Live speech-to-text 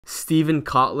Stephen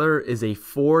Kotler is a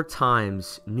 4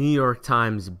 times New York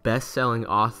Times best-selling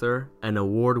author, an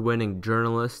award-winning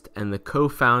journalist, and the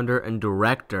co-founder and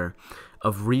director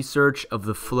of research of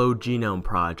the Flow Genome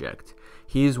Project.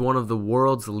 He is one of the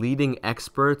world's leading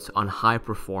experts on high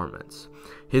performance.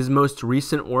 His most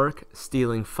recent work,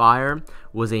 Stealing Fire,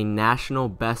 was a national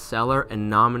bestseller and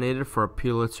nominated for a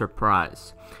Pulitzer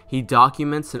Prize. He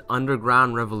documents an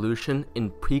underground revolution in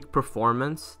peak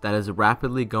performance that is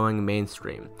rapidly going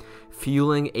mainstream,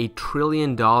 fueling a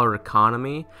trillion-dollar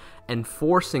economy and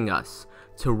forcing us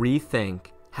to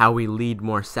rethink how we lead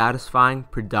more satisfying,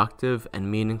 productive,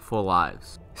 and meaningful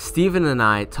lives. Stephen and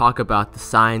I talk about the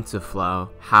science of flow,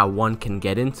 how one can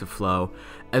get into flow,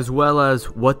 as well as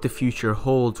what the future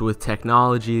holds with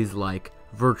technologies like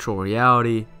virtual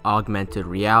reality, augmented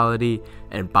reality,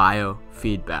 and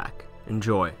biofeedback.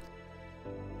 Enjoy.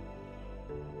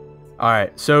 All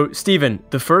right, so Stephen,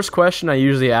 the first question I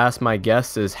usually ask my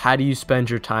guests is, how do you spend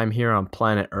your time here on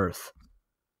planet Earth?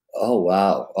 Oh,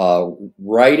 wow.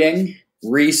 Writing,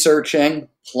 researching,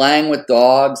 playing with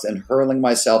dogs, and hurling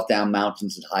myself down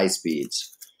mountains at high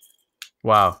speeds.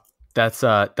 Wow, that's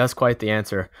quite the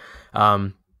answer.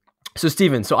 So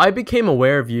Stephen, so I became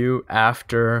aware of you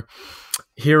after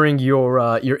hearing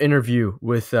your interview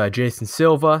with Jason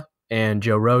Silva and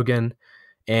Joe Rogan,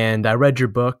 and I read your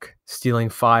book, Stealing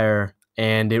Fire,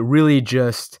 and it really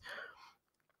just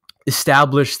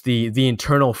established the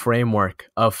internal framework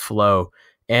of flow,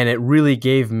 and it really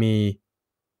gave me,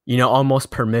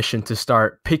 almost permission to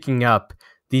start picking up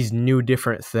these new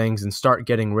different things and start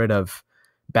getting rid of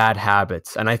bad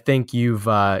habits. And I think you've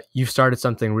started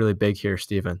something really big here,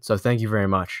 Stephen. So thank you very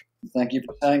much. Thank you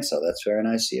for saying so. That's very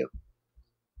nice of you.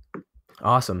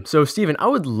 Awesome. So Stephen, I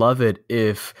would love it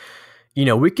if,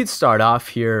 we could start off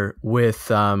here with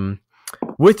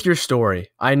your story.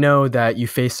 I know that you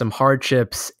faced some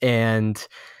hardships and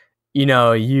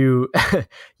you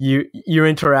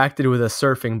interacted with a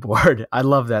surfing board. I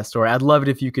love that story. I'd love it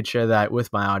if you could share that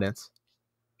with my audience.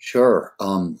 Sure.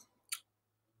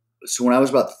 So when I was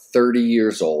about 30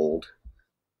 years old,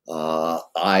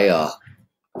 I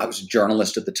was a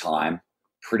journalist at the time,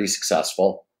 pretty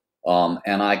successful,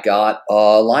 and I got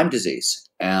Lyme disease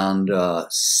and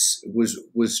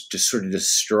was just sort of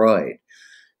destroyed,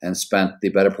 and spent the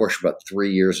better portion of about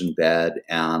 3 years in bed.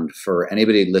 And for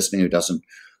anybody listening who doesn't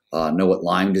know what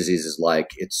Lyme disease is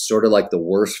like, it's sort of like the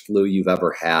worst flu you've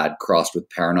ever had crossed with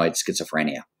paranoid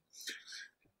schizophrenia.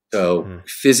 So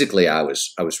physically, I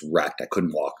was wrecked. I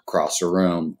couldn't walk across a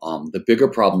room. The bigger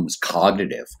problem was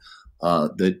cognitive.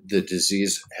 The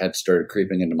disease had started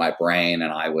creeping into my brain,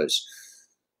 and I was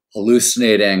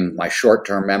hallucinating. My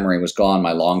short-term memory was gone.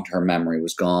 My long-term memory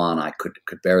was gone. I could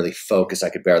barely focus. I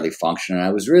could barely function. And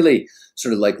I was really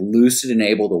sort of like lucid and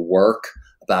able to work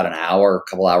about an hour, a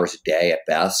couple hours a day at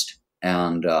best.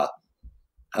 And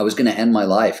I was going to end my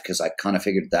life because I kind of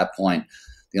figured at that point,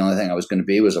 the only thing I was going to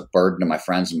be was a burden to my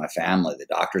friends and my family. The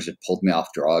doctors had pulled me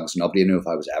off drugs. Nobody knew if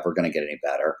I was ever going to get any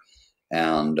better.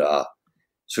 And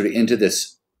sort of into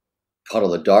this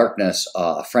puddle of darkness,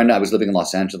 I was living in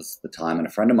Los Angeles at the time, and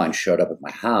a friend of mine showed up at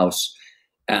my house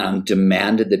and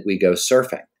demanded that we go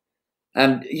surfing.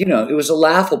 And, it was a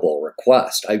laughable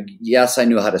request. Yes, I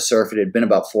knew how to surf. It had been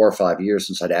about 4 or 5 years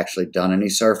since I'd actually done any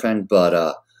surfing, but,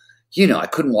 I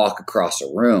couldn't walk across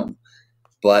a room.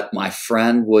 But my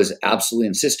friend was absolutely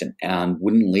insistent and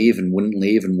wouldn't leave and wouldn't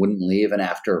leave and wouldn't leave. And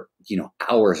after,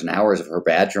 hours and hours of her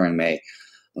badgering me, I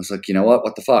was like, you know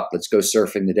what the fuck? Let's go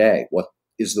surfing today. What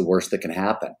is the worst that can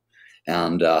happen?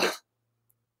 And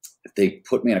they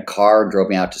put me in a car and drove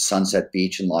me out to Sunset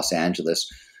Beach in Los Angeles,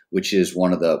 which is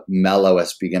one of the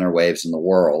mellowest beginner waves in the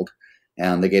world.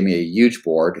 And they gave me a huge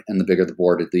board, and the bigger the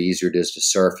board, the easier it is to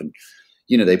surf. And,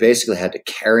 they basically had to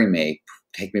carry me,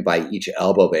 take me by each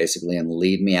elbow basically, and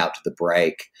lead me out to the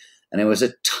break. And it was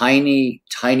a tiny,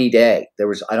 tiny day.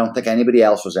 I don't think anybody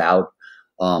else was out.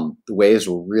 The waves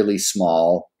were really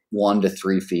small, 1 to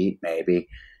 3 feet maybe.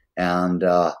 And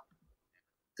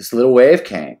this little wave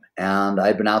came, and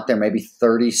I'd been out there maybe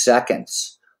 30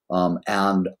 seconds.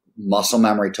 And muscle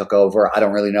memory took over. I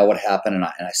don't really know what happened. And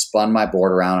I spun my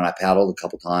board around, and I paddled a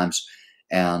couple times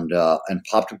and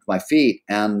popped up to my feet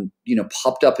and,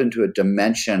 popped up into a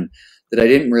dimension that I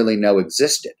didn't really know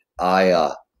existed.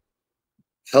 I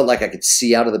felt like I could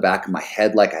see out of the back of my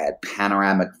head, like I had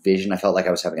panoramic vision. I felt like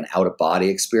I was having an out-of-body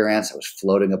experience. I was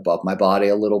floating above my body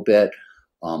a little bit.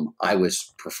 I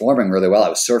was performing really well. I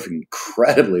was surfing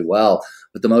incredibly well.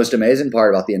 But the most amazing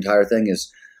part about the entire thing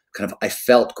is I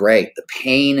felt great. The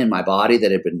pain in my body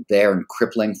that had been there and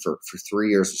crippling for 3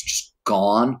 years was just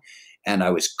gone. And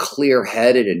I was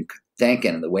clear-headed and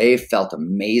thinking, and the wave felt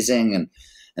amazing.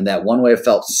 And that one wave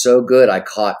felt so good, I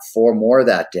caught 4 more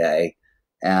that day.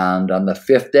 And on the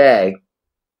 5th day,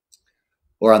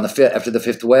 or on the after the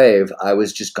 5th wave, I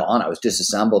was just gone. I was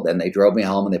disassembled, and they drove me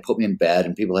home and they put me in bed,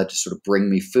 and people had to sort of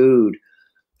bring me food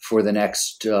for the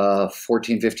next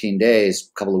 14, 15 days,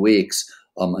 a couple of weeks,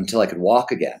 until I could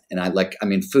walk again.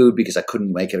 And food, because I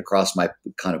couldn't make it across my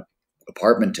kind of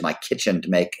apartment to my kitchen to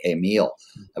make a meal.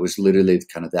 I was literally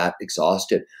kind of that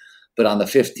exhausted. But on the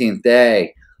 15th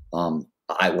day,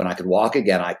 when I could walk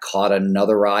again, I caught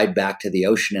another ride back to the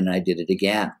ocean, and I did it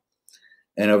again.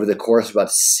 And over the course of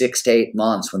about 6 to 8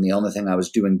 months, when the only thing I was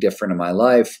doing different in my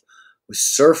life was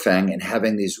surfing and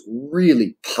having these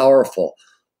really powerful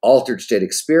altered state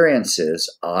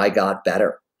experiences, I got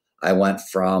better. I went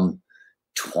from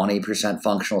 20%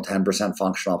 functional, 10%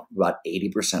 functional, up to about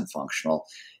 80% functional.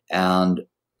 And,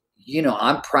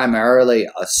 I'm primarily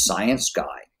a science guy,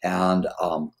 and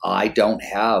I don't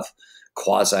have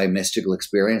quasi-mystical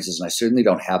experiences, and I certainly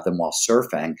don't have them while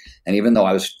surfing. And even though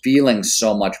I was feeling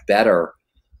so much better,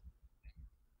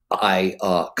 I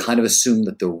kind of assumed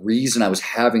that the reason I was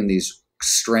having these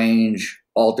strange,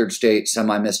 altered state,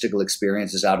 semi-mystical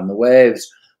experiences out in the waves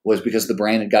was because the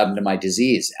brain had gotten into my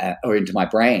disease or into my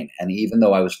brain. And even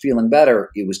though I was feeling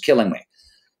better, it was killing me.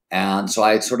 And so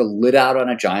I sort of lit out on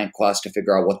a giant quest to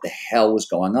figure out what the hell was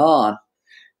going on.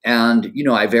 And,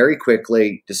 I very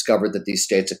quickly discovered that these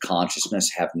states of consciousness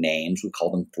have names. We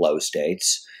call them flow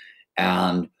states.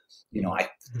 And, I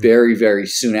very, very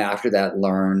soon after that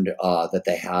learned that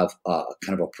they have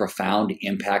kind of a profound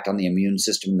impact on the immune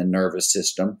system and the nervous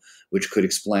system, which could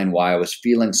explain why I was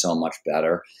feeling so much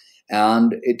better.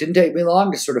 And it didn't take me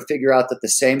long to sort of figure out that the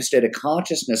same state of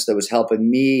consciousness that was helping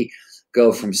me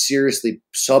go from seriously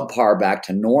subpar back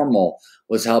to normal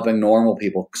was helping normal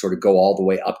people sort of go all the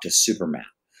way up to Superman,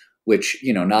 which,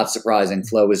 not surprising,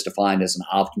 flow is defined as an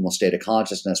optimal state of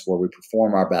consciousness where we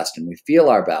perform our best and we feel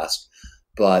our best.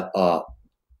 But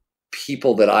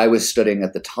people that I was studying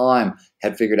at the time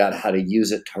had figured out how to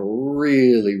use it to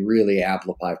really, really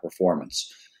amplify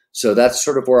performance. So that's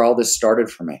sort of where all this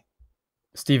started for me.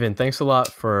 Stephen, thanks a lot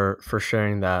for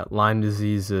sharing that. Lyme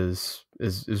disease is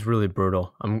really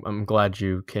brutal. I'm glad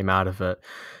you came out of it.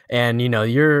 And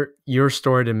your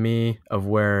story to me of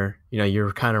where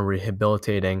you're kind of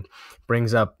rehabilitating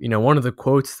brings up one of the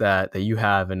quotes that you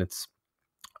have, and it's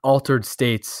altered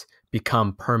states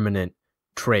become permanent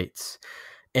traits.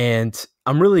 And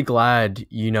I'm really glad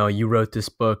you wrote this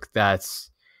book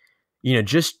that's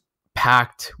just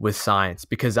packed with science,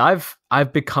 because I've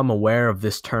become aware of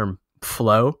this term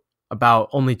flow about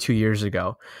only 2 years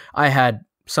ago. I had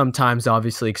sometimes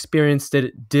obviously experienced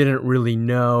it, didn't really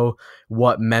know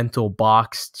what mental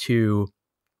box to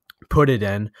put it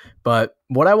in. But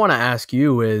what I want to ask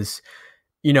you is,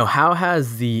 how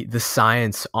has the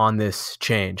science on this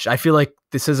changed? I feel like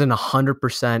this isn't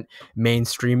 100%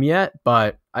 mainstream yet,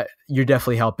 but you're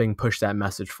definitely helping push that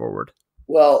message forward.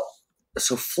 Well,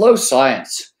 so flow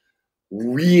science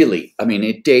really,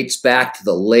 it dates back to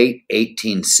the late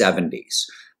 1870s.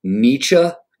 Nietzsche,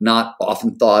 not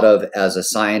often thought of as a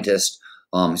scientist,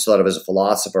 he's thought of as a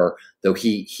philosopher, though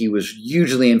he was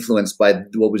hugely influenced by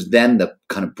what was then the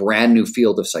kind of brand new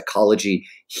field of psychology.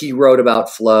 He wrote about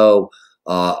flow.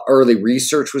 Early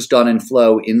research was done in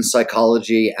flow in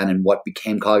psychology and in what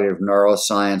became cognitive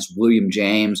neuroscience. William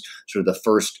James, sort of the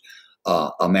first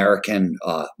American,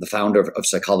 the founder of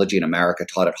psychology in America,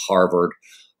 taught at Harvard,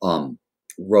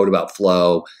 wrote about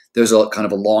flow. There's a kind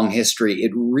of a long history.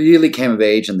 It really came of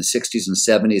age in the 60s and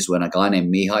 70s when a guy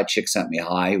named Mihai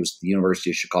Csikszentmihalyi, who was at the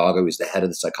University of Chicago, he was the head of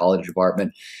the psychology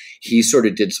department. He sort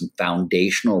of did some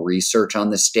foundational research on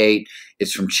the state.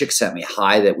 It's from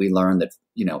Csikszentmihalyi that we learned that,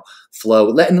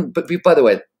 flow. But by the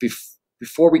way,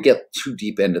 before we get too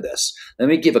deep into this, let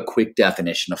me give a quick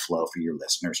definition of flow for your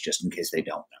listeners, just in case they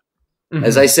don't know. Mm-hmm.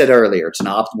 As I said earlier, it's an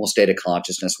optimal state of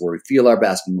consciousness where we feel our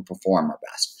best and we perform our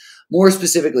best. More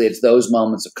specifically, it's those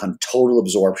moments of kind of total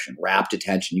absorption, rapt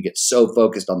attention. You get so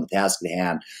focused on the task at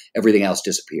hand, everything else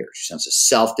disappears. Your sense of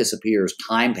self disappears.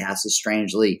 Time passes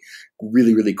strangely,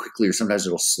 really, really quickly, or sometimes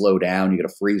it'll slow down. You get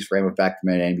a freeze frame effect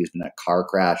from anybody who's been in a car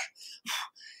crash.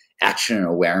 Action and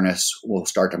awareness will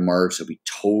start to merge. So be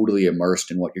totally immersed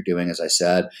in what you're doing, as I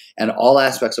said. And all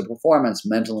aspects of performance,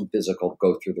 mental and physical,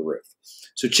 go through the roof.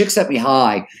 So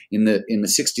Csikszentmihalyi in the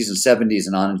 60s and 70s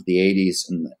and on into the 80s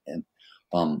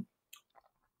and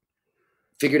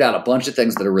figured out a bunch of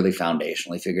things that are really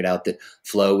foundational. He figured out that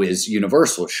flow is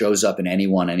universal. It shows up in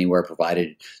anyone, anywhere,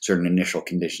 provided certain initial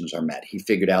conditions are met. He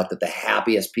figured out that the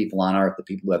happiest people on earth, the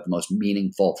people who have the most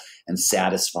meaningful and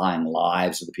satisfying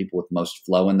lives, are the people with most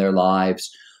flow in their lives.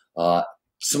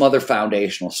 Some other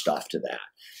foundational stuff to that.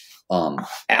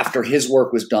 After his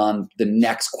work was done, the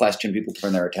next question people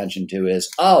turn their attention to is,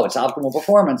 oh, it's optimal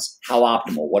performance. How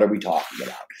optimal? What are we talking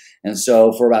about? And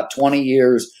so for about 20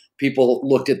 years, people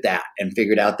looked at that and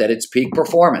figured out that it's peak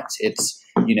performance. It's,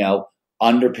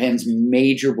 underpins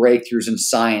major breakthroughs in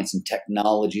science and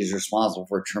technology, is responsible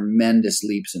for tremendous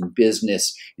leaps in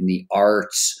business, in the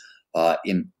arts,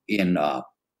 in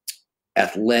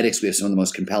athletics. We have some of the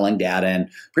most compelling data, and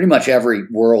pretty much every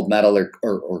world medal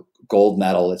or gold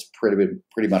medal, it's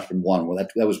pretty much been won. Well,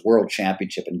 that was world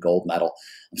championship and gold medal.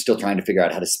 I'm still trying to figure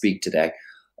out how to speak today.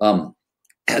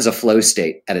 Has a flow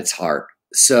state at its heart.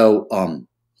 So,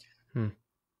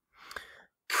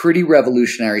 pretty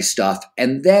revolutionary stuff.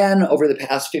 And then over the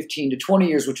past 15 to 20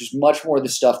 years, which is much more the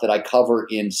stuff that I cover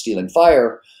in Stealing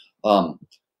Fire,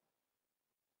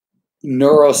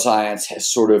 neuroscience has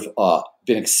sort of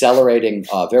been accelerating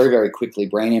very, very quickly.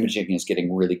 Brain imaging is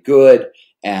getting really good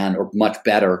or much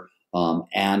better.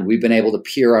 And we've been able to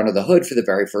peer under the hood for the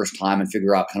very first time and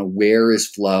figure out kind of where is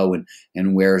flow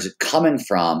and where is it coming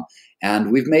from.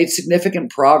 And we've made significant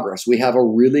progress. We have a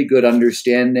really good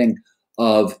understanding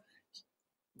of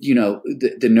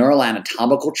the neural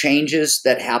anatomical changes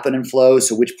that happen in flow.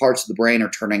 So which parts of the brain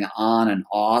are turning on and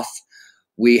off.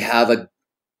 We have a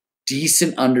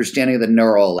decent understanding of the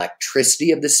neural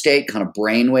electricity of the state, kind of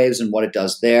brain waves and what it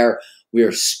does there. We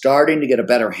are starting to get a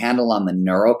better handle on the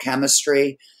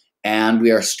neurochemistry, and we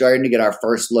are starting to get our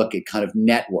first look at kind of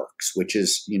networks, which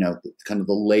is, kind of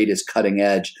the latest cutting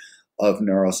edge of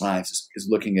neuroscience is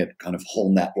looking at kind of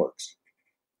whole networks.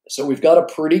 So we've got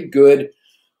a pretty good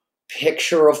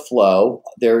picture of flow.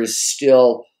 There is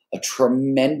still a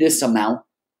tremendous amount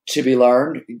to be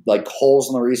learned, like holes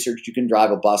in the research you can drive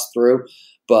a bus through.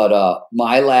 But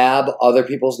my lab, other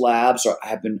people's labs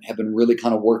have been really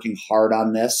kind of working hard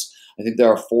on this. I think there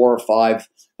are 4 or 5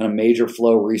 kind of major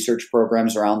flow research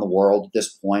programs around the world at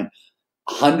this point.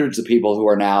 Hundreds of people who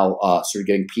are now sort of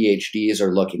getting PhDs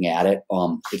are looking at it.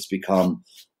 It's become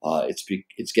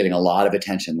it's getting a lot of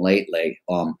attention lately.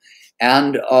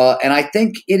 And I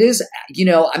think it is,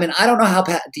 I don't know how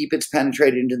deep it's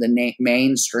penetrated into the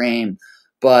mainstream,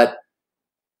 but,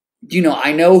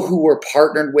 I know who we're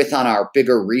partnered with on our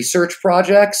bigger research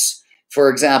projects. For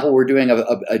example, we're doing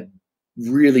a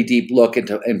really deep look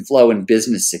into flow and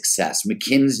business success.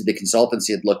 McKinsey, the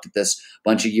consultancy, had looked at this a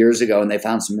bunch of years ago, and they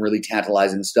found some really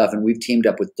tantalizing stuff. And we've teamed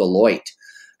up with Deloitte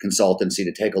consultancy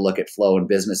to take a look at flow and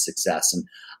business success. And,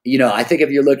 I think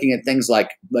if you're looking at things like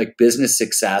business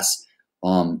success,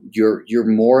 you're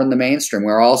more in the mainstream.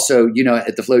 We're also,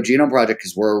 at the Flow Genome Project,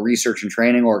 because we're a research and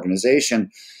training organization,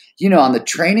 on the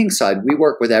training side, we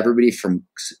work with everybody from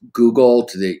Google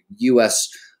to the U.S.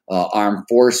 Armed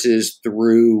Forces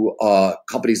through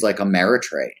companies like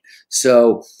Metry.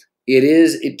 So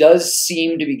it does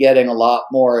seem to be getting a lot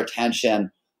more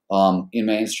attention in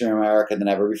mainstream America than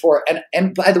ever before.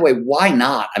 And by the way, why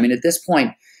not? I mean, at this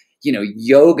point,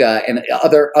 yoga and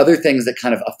other things that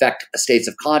kind of affect states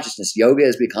of consciousness. Yoga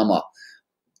has become a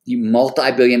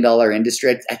multi-billion-dollar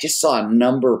industry. I just saw a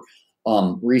number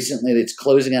recently that's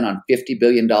closing in on $50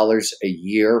 billion a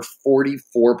year.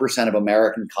 44% of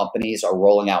American companies are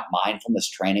rolling out mindfulness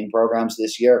training programs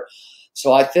this year.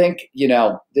 So I think,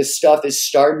 this stuff is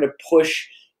starting to push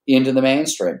into the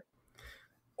mainstream.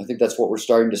 I think that's what we're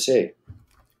starting to see.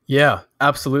 Yeah,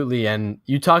 absolutely. And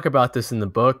you talk about this in the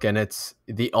book, and it's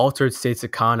the altered states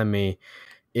economy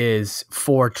is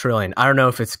 4 trillion. I don't know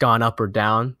if it's gone up or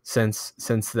down since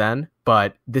then,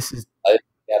 but this is it's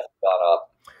gone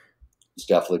up. It's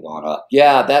definitely gone up.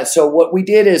 Yeah, so what we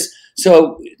did is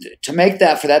to make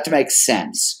that to make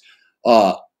sense.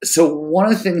 So one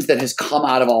of the things that has come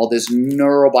out of all this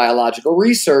neurobiological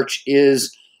research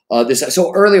is this.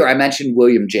 So earlier I mentioned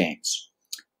William James.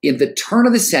 In the turn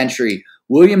of the century,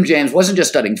 William James wasn't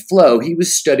just studying flow, he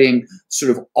was studying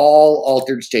sort of all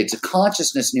altered states of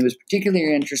consciousness, and he was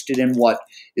particularly interested in what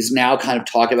is now kind of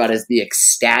talked about as the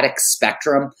ecstatic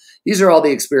spectrum. These are all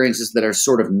the experiences that are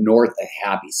sort of north of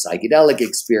happy: psychedelic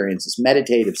experiences,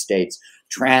 meditative states,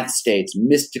 trance states,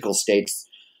 mystical states,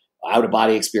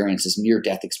 out-of-body experiences,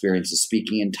 near-death experiences,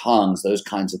 speaking in tongues, those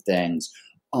kinds of things,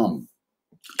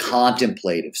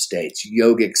 contemplative states,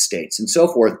 yogic states, and so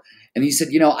forth. And he said,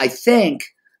 I think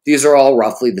these are all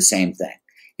roughly the same thing.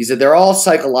 He said they're all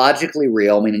psychologically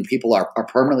real, meaning people are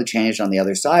permanently changed on the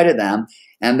other side of them,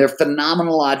 and they're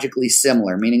phenomenologically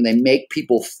similar, meaning they make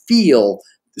people feel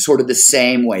sort of the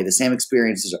same way. The same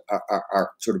experiences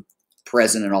are sort of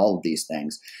present in all of these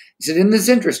things. He said, and this is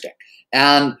interesting.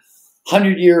 And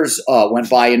 100 years went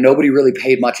by, and nobody really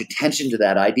paid much attention to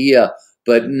that idea.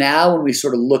 But now when we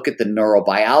sort of look at the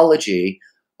neurobiology,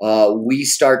 we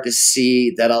start to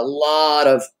see that a lot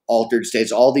of altered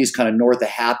states, all these kind of north of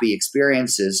happy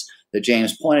experiences that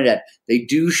James pointed at, they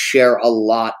do share a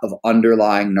lot of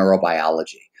underlying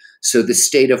neurobiology. So the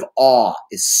state of awe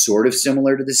is sort of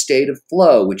similar to the state of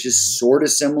flow, which is sort of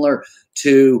similar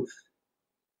to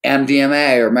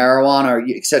MDMA or marijuana, or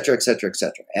et cetera, et cetera, et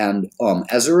cetera. And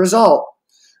as a result,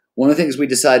 one of the things we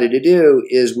decided to do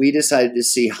is we decided to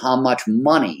see how much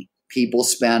money people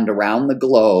spend around the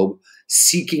globe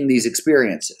seeking these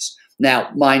experiences. Now,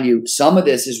 mind you, some of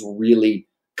this is really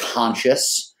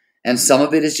conscious and some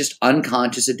of it is just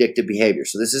unconscious addictive behavior.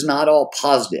 So this is not all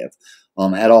positive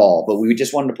at all, but we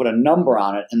just wanted to put a number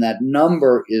on it. And that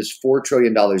number is $4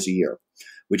 trillion a year,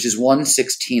 which is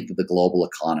 1/16 of the global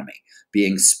economy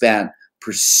being spent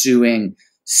pursuing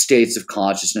states of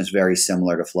consciousness very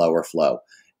similar to flow or flow.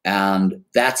 And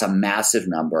that's a massive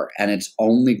number, and it's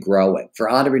only growing.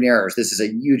 For entrepreneurs, this is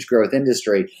a huge growth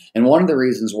industry. And one of the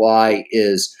reasons why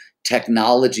is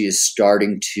technology is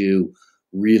starting to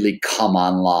really come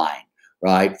online,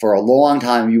 right? For a long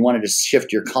time, if you wanted to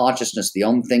shift your consciousness, the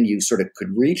only thing you sort of could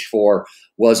reach for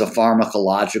was a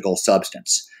pharmacological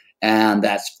substance. And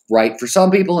that's right for some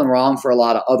people and wrong for a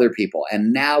lot of other people.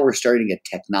 And now we're starting to get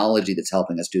technology that's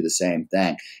helping us do the same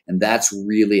thing. And that's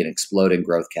really an exploding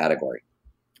growth category.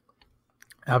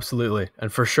 Absolutely.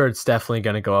 And for sure, it's definitely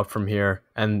going to go up from here.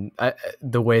 And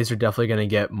the ways are definitely going to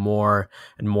get more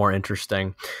and more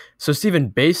interesting. So Stephen,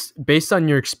 based on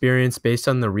your experience, based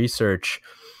on the research,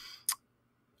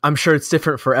 I'm sure it's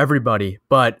different for everybody,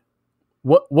 but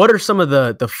what are some of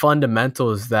the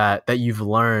fundamentals that you've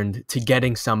learned to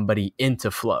getting somebody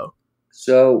into flow?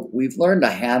 So we've learned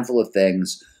a handful of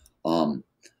things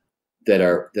that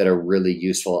are really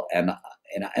useful, and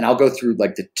I'll go through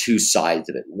like the two sides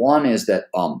of it. One is that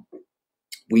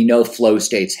we know flow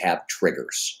states have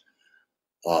triggers.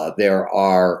 There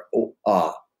are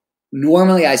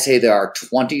normally I say there are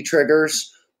 20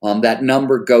 triggers. That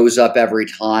number goes up every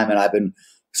time, and I've been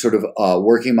sort of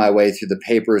working my way through the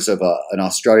papers of an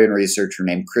Australian researcher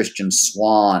named Christian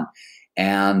Swan,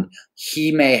 and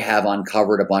he may have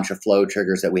uncovered a bunch of flow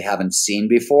triggers that we haven't seen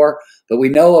before, but we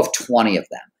know of 20 of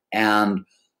them. And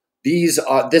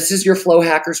this is your flow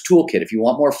hacker's toolkit. If you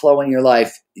want more flow in your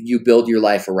life, you build your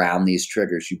life around these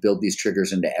triggers. You build these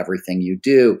triggers into everything you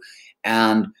do.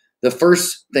 And the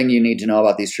first thing you need to know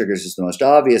about these triggers is the most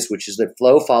obvious, which is that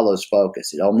flow follows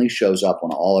focus. It only shows up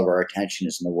when all of our attention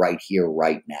is in the right here,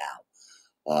 right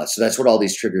now. So that's what all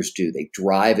these triggers do. They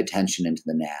drive attention into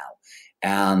the now.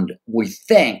 And we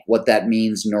think what that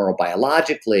means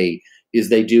neurobiologically is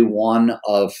they do one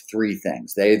of three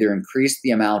things. They either increase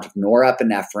the amount of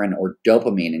norepinephrine or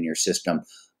dopamine in your system,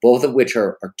 both of which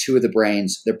are two of the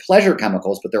brain's, they're pleasure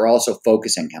chemicals, but they're also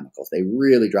focusing chemicals. They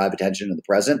really drive attention to the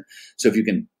present. So if you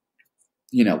can,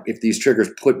 if these triggers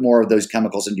put more of those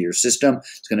chemicals into your system,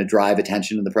 it's going to drive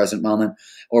attention to the present moment.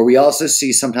 Or we also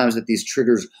see sometimes that these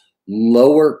triggers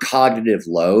lower cognitive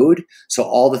load. So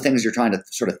all the things you're trying to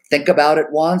sort of think about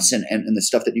at once and the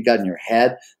stuff that you got in your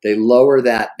head, they lower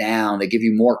that down. They give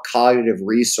you more cognitive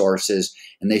resources,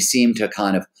 and they seem to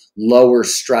kind of lower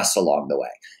stress along the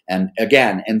way. And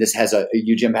again, this has a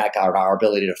huge impact on our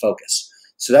ability to focus.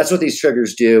 So that's what these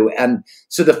triggers do. And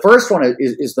so the first one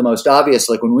is the most obvious.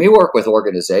 Like when we work with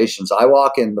organizations, I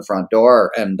walk in the front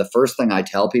door and the first thing I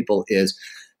tell people is,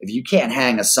 if you can't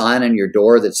hang a sign on your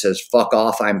door that says, "Fuck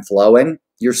off, I'm flowing,"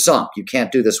 you're sunk. You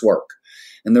can't do this work.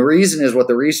 And the reason is what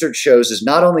the research shows is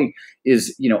not only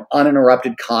is,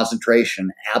 uninterrupted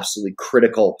concentration absolutely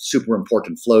critical, super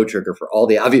important flow trigger for all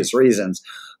the obvious reasons,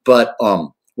 but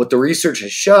what the research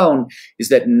has shown is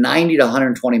that 90 to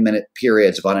 120 minute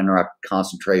periods of uninterrupted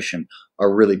concentration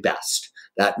are really best.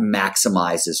 That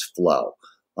maximizes flow.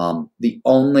 The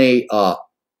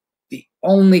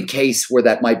only case where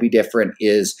that might be different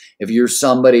is if you're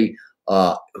somebody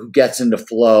who gets into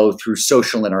flow through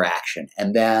social interaction,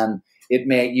 and then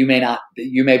you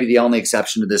may be the only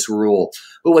exception to this rule.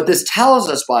 But what this tells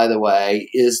us, by the way,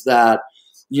 is that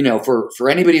for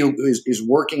anybody who is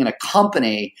working in a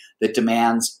company that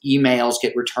demands emails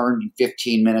get returned in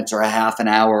 15 minutes or a half an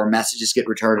hour, or messages get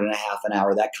returned in a half an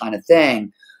hour, that kind of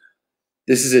thing,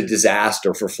 this is a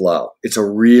disaster for flow. It's a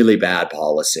really bad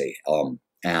policy.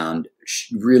 And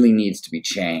really needs to be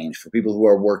changed for people who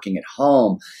are working at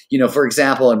home. For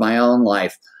example, in my own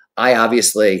life, I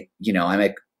obviously,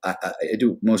 I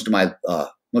do most of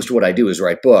what I do is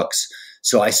write books.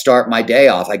 So I start my day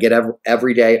off. I get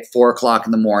every day at 4:00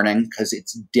 in the morning because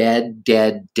it's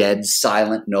dead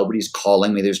silent. Nobody's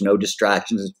calling me. There's no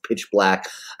distractions. It's pitch black.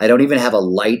 I don't even have a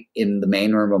light in the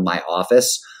main room of my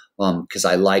office because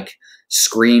I like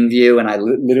screen view, and I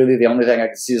literally the only thing I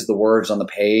can see is the words on the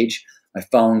page. My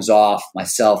phone's off, my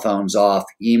cell phone's off,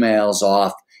 email's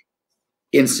off,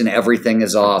 instant everything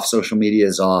is off, social media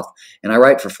is off, and I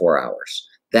write for 4 hours.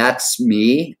 That's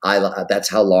me. That's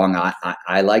how long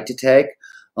I like to take.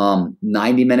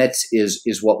 90 minutes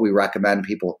is what we recommend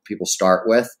people start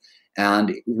with,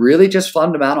 and really just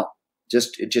fundamental.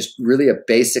 Just really a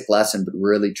basic lesson, but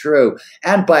really true.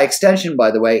 And by extension,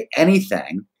 by the way,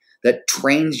 anything that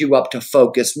trains you up to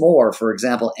focus more, for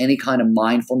example, any kind of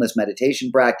mindfulness meditation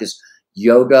practice,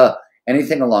 yoga,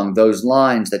 anything along those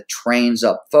lines that trains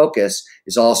up focus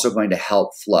is also going to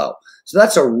help flow. So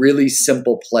that's a really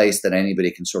simple place that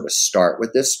anybody can sort of start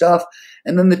with this stuff.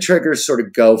 And then the triggers sort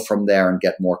of go from there and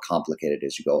get more complicated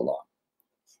as you go along.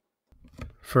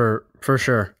 For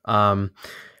sure.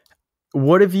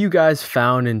 What have you guys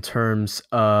found in terms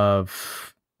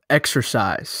of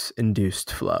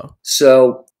exercise-induced flow?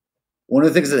 So one of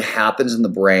the things that happens in the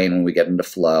brain when we get into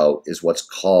flow is what's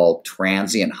called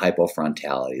transient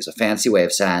hypofrontality. It's a fancy way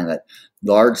of saying that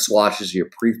large swatches of your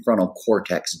prefrontal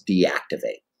cortex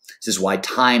deactivate. This is why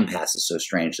time passes so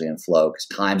strangely in flow, because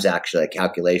time's actually a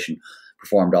calculation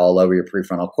performed all over your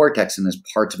prefrontal cortex, and as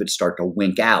parts of it start to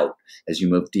wink out as you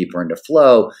move deeper into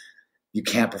flow, you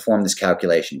can't perform this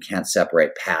calculation. You can't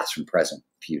separate past from present,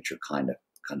 future kind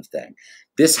of thing.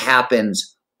 This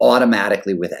happens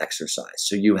automatically with exercise.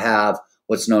 So you have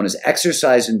what's known as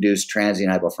exercise-induced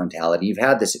transient hypofrontality. You've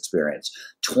had this experience.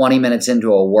 20 minutes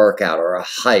into a workout or a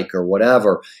hike or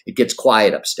whatever, it gets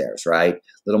quiet upstairs, right? A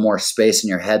little more space in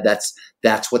your head.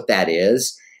 That's what that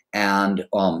is. And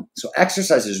so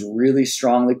exercise is really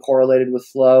strongly correlated with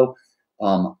flow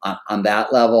on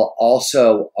that level.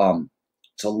 Also,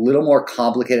 it's a little more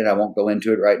complicated. I won't go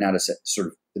into it right now to sort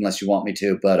of, unless you want me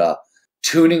to, but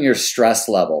tuning your stress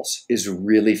levels is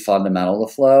really fundamental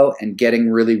to flow, and getting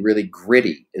really, really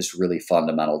gritty is really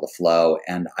fundamental to flow.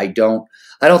 And I don't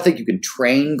think you can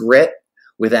train grit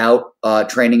without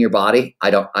training your body.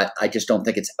 I just don't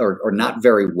think it's, or not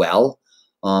very well,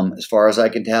 as far as I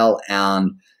can tell.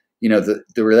 And the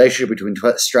relationship between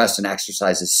stress and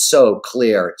exercise is so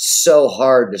clear. It's so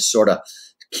hard to sort of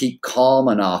keep calm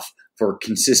enough for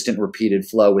consistent, repeated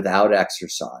flow without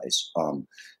exercise.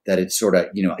 That it's sort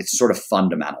of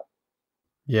fundamental.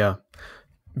 Yeah,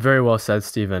 very well said,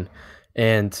 Stephen.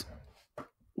 And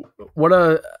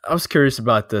I was curious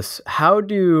about this. How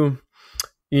do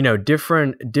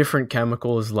different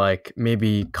chemicals, like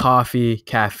maybe coffee,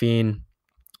 caffeine,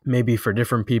 maybe for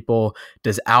different people,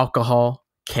 does alcohol,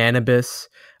 cannabis?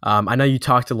 I know you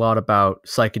talked a lot about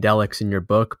psychedelics in your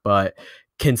book, but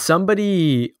can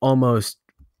somebody almost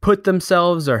put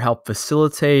themselves or help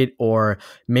facilitate or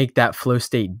make that flow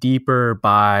state deeper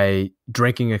by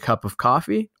drinking a cup of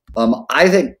coffee? I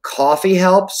think coffee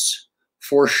helps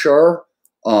for sure.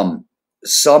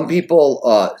 Some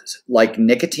people like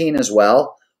nicotine as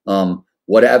well.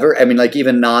 Whatever. I mean, like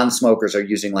even non-smokers are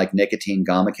using like nicotine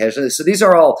gum occasionally. So these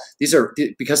are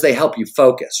because they help you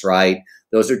focus, right?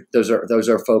 Those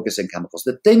are focusing chemicals.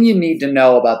 The thing you need to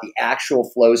know about the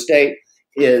actual flow state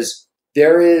is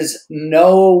there is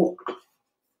no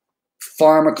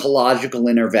pharmacological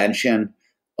intervention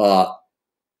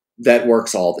that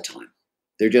works all the time.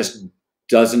 There just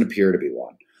doesn't appear to be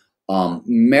one.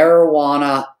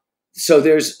 Marijuana. So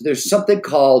there's something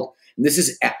called, and this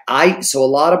is so a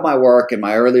lot of my work in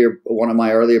one of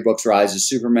my earlier books, Rise of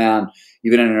Superman,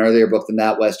 even in an earlier book than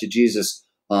that, West of Jesus.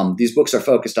 These books are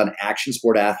focused on action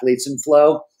sport athletes and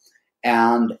flow,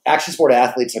 and action sport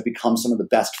athletes have become some of the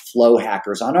best flow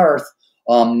hackers on earth.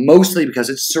 Mostly because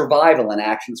it's survival in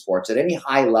action sports at any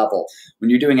high level. When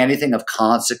you're doing anything of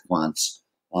consequence,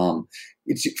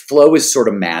 flow is sort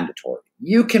of mandatory.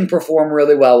 You can perform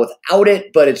really well without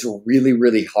it, but it's really,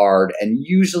 really hard. And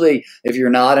usually if you're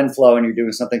not in flow and you're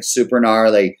doing something super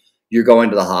gnarly, you're going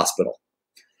to the hospital.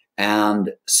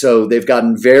 And so they've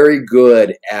gotten very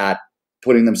good at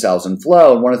putting themselves in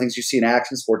flow. And one of the things you see in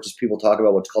action sports is people talk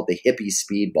about what's called the hippie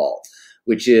speedball,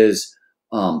 which is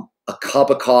a cup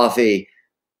of coffee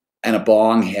and a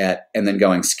bong hit and then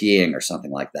going skiing or something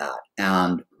like that.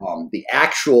 And the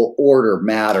actual order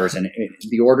matters. And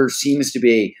the order seems to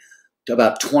be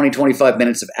about 20, 25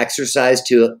 minutes of exercise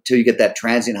till you get that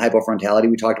transient hypofrontality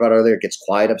we talked about earlier. It gets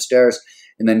quiet upstairs.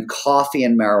 And then coffee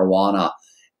and marijuana.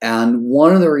 And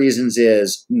one of the reasons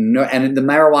is, and the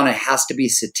marijuana has to be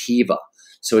sativa.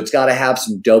 So it's got to have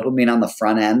some dopamine on the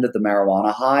front end of the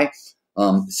marijuana high.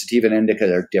 Sativa and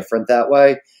indica are different that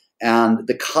way. And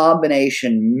the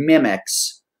combination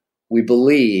mimics, we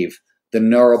believe, the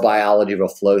neurobiology of a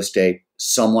flow state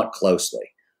somewhat closely.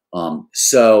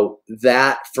 So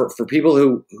that for people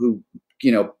who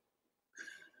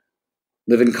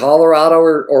live in Colorado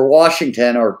or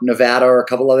Washington or Nevada or a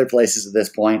couple other places at this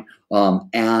point,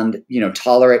 and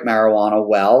tolerate marijuana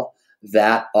well,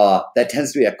 that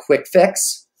tends to be a quick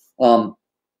fix.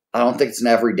 I don't think it's an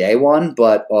everyday one,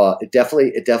 but it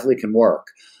definitely can work.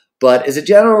 But as a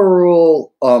general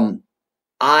rule,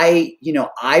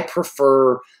 I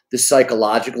prefer the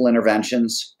psychological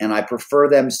interventions, and I prefer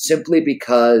them simply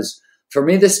because for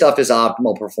me, this stuff is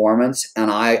optimal performance, and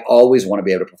I always want to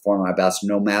be able to perform my best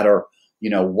no matter,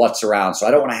 what's around. So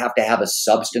I don't want to have a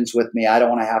substance with me. I don't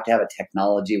want to have a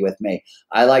technology with me.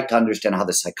 I like to understand how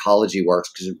the psychology works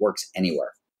because it works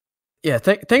anywhere. Yeah,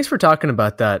 thanks for talking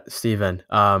about that, Stephen.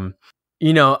 One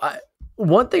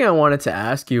thing I wanted to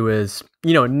ask you is,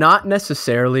 not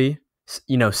necessarily,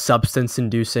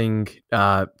 substance-inducing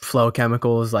flow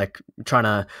chemicals, like trying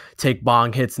to take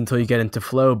bong hits until you get into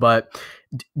flow, but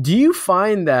do you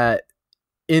find that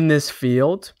in this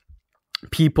field,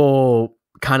 people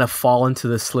kind of fall into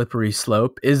the slippery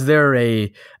slope? Is there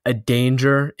a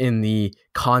danger in the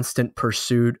constant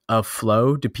pursuit of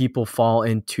flow? Do people fall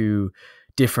into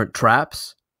different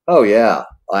traps? Oh yeah.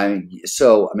 A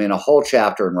whole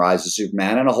chapter in Rise of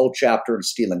Superman and a whole chapter in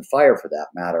Stealing Fire, for that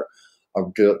matter,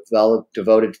 are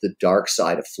devoted to the dark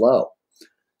side of flow.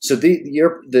 So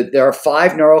there are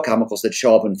 5 neurochemicals that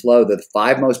show up in flow. They're the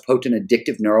 5 most potent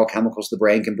addictive neurochemicals the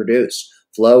brain can produce.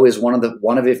 Flow is one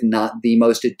of, if not the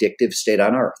most addictive state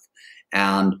on earth.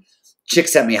 And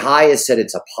Csikszentmihalyi has said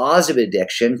it's a positive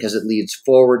addiction because it leads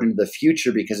forward into the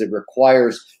future because it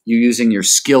requires you using your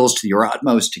skills to your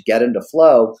utmost to get into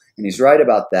flow. And he's right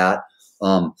about that.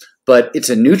 But it's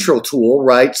a neutral tool,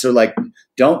 right? So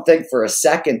don't think for a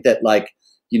second that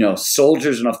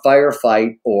soldiers in a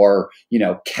firefight or,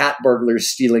 cat burglars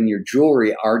stealing your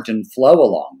jewelry aren't in flow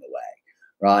along the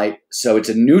way, right? So it's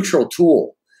a neutral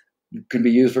tool. It can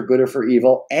be used for good or for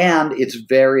evil, and it's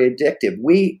very addictive.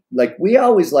 We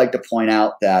always like to point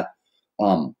out that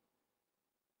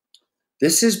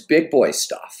this is big boy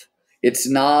stuff. This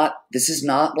is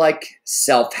not like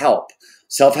self-help.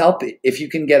 Self-help, if you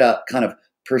can get a kind of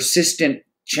persistent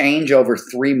change over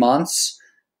 3 months,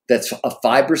 that's a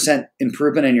 5%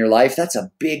 improvement in your life, that's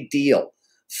a big deal.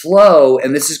 Flow,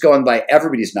 and this is going by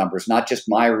everybody's numbers, not just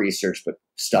my research, but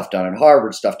stuff done at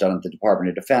Harvard, stuff done at the Department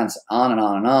of Defense, on and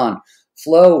on and on.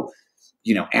 Flow,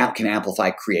 can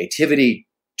amplify creativity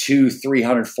 200,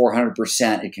 300,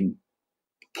 400%. It can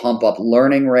pump up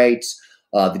learning rates.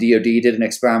 The DoD did an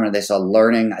experiment. They saw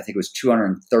learning, I think it was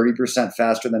 230%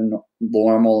 faster than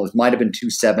normal. It might have been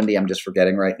 270. I'm just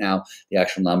forgetting right now the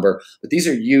actual number. But these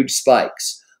are huge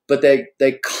spikes. But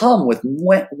they come with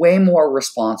way more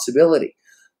responsibility.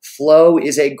 Flow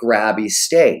is a grabby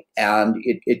state, and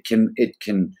it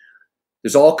can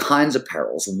there's all kinds of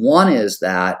perils. One is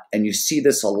that, and you see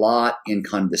this a lot in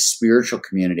kind of the spiritual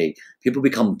community, people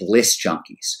become bliss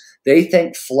junkies. They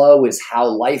think flow is how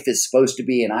life is supposed to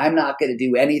be, and I'm not going to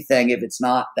do anything if it's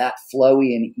not that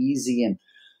flowy and easy and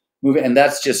moving. And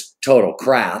that's just total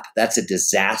crap. That's a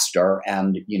disaster,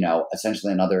 and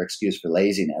essentially another excuse for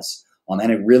laziness. And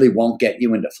it really won't get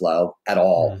you into flow at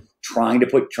all. Trying to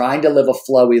live a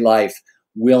flowy life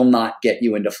will not get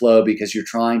you into flow because you're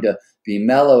trying to be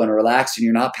mellow and relaxed and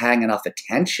you're not paying enough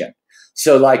attention.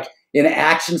 So in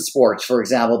action sports, for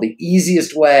example, the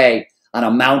easiest way on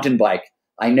a mountain bike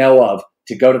I know of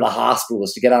to go to the hospital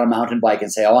is to get on a mountain bike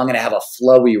and say, oh, I'm going to have a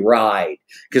flowy ride.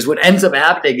 Because what ends up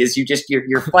happening is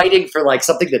you're fighting for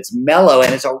something that's mellow,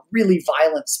 and it's a really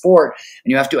violent sport,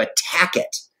 and you have to attack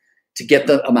it to get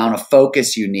the amount of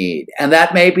focus you need. And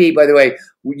that may be, by the way,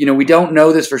 we don't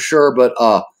know this for sure, but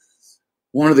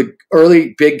one of the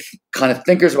early big kind of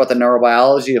thinkers about the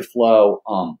neurobiology of flow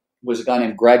was a guy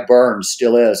named Greg Burns,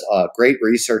 still is a great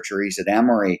researcher. He's at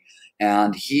Emory,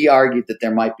 and he argued that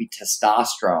there might be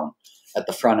testosterone at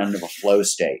the front end of a flow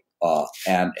state.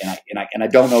 And I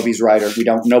don't know if he's right, or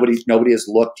nobody has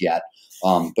looked yet,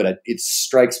 but it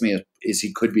strikes me as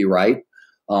he could be right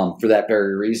for that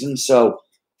very reason. So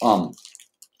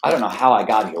I don't know how I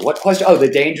got here. What question? Oh, the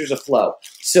dangers of flow.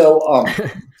 So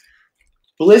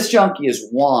bliss junkie is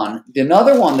one.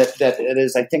 Another one that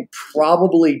is, I think,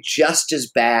 probably just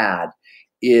as bad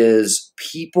is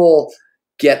people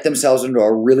get themselves into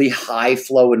a really high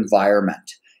flow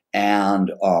environment,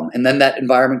 and then that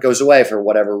environment goes away for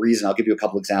whatever reason. I'll give you a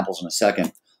couple examples in a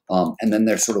second. And then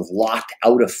they're sort of locked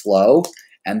out of flow,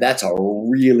 and that's a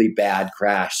really bad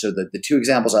crash. So the 2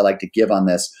 examples I like to give on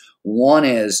this, one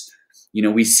is,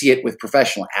 we see it with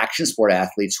professional action sport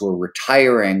athletes who are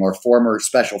retiring, or former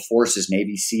special forces,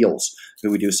 Navy SEALs,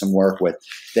 who we do some work with.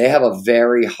 They have a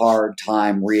very hard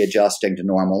time readjusting to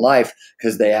normal life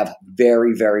because they have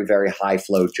very, very, very high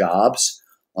flow jobs.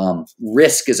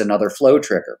 Risk is another flow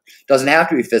trigger. Doesn't have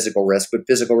to be physical risk, but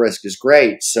physical risk is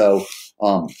great. So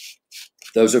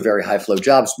those are very high flow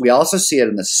jobs. We also see it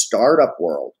in the startup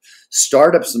world.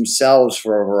 Startups themselves,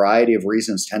 for a variety of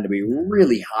reasons, tend to be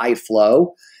really high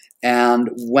flow. And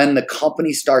when the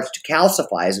company starts to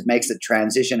calcify, as it makes the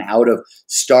transition out of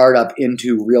startup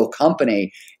into real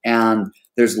company, and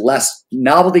there's less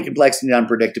novelty, complexity, and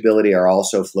unpredictability are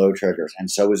also flow triggers.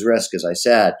 And so is risk, as I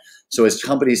said. So as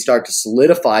companies start to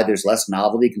solidify, there's less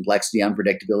novelty, complexity,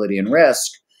 unpredictability, and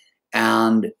risk,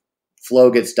 and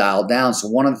flow gets dialed down. So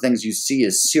one of the things you see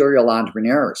is serial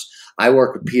entrepreneurs. I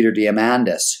work with Peter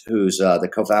Diamandis, who's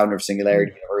the co-founder of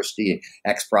Singularity University,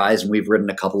 X Prize, and we've written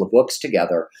a couple of books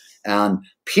together. And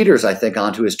Peter's, I think,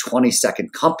 onto his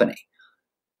 22nd company.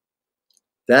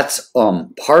 That's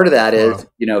part of that is,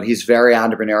 he's very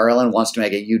entrepreneurial and wants to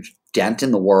make a huge dent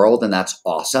in the world, and that's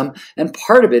awesome. And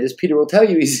part of it is, Peter will tell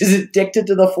you, he's addicted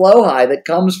to the flow high that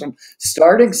comes from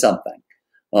starting something.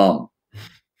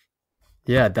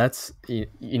 Yeah, that's,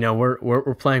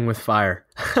 we're playing with fire.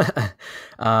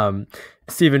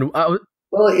 Stephen, well,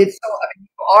 it's you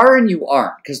are and you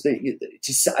aren't, because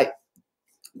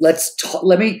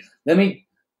let me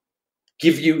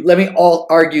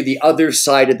argue the other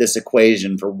side of this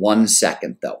equation for 1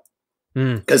 second, though,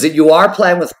 because you are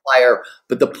playing with fire.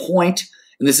 But the point,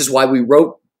 and this is why we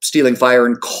wrote Stealing Fire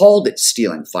and called it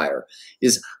Stealing Fire,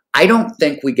 is I don't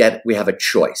think we have a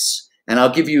choice, and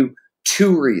I'll give you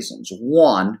 2 reasons.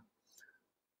 One,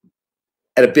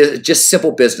 at a just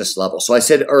simple business level. So I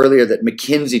said earlier that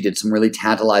McKinsey did some really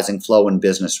tantalizing flow and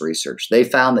business research. They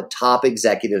found that top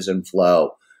executives in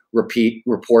flow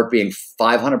report being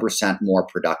 500% more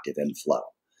productive in flow.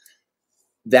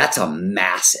 That's a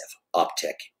massive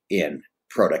uptick in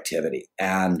productivity.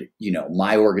 And,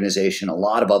 my organization, a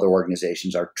lot of other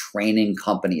organizations are training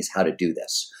companies how to do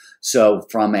this. So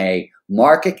from a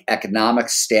market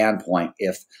economics standpoint,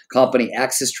 if company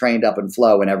X is trained up in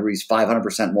flow and everybody's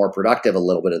 500% more productive a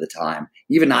little bit of the time,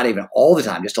 not even all the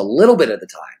time, just a little bit of the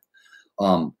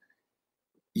time,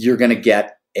 you're going to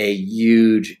get a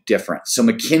huge difference. So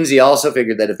McKinsey also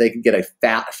figured that if they could get a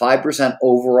 5%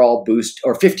 overall boost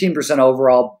or 15%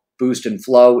 overall boost in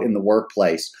flow in the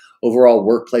workplace, overall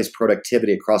workplace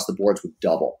productivity across the boards would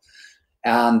double.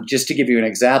 Just to give you an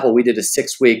example, we did a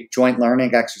 6-week joint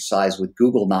learning exercise with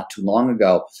Google not too long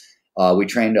ago. We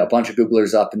trained a bunch of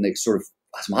Googlers up in the sort of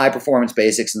some high performance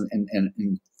basics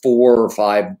and 4 or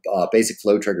 5 basic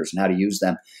flow triggers and how to use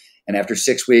them. And after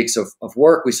 6 weeks of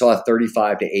work, we saw a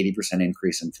 35 to 80%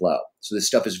 increase in flow. So this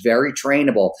stuff is very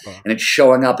trainable, and it's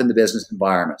showing up in the business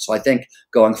environment. So I think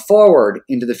going forward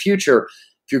into the future,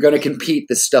 if you're going to compete,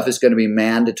 this stuff is going to be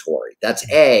mandatory. That's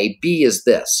A. B is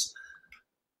this.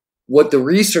 What the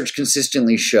research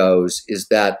consistently shows is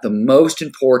that the most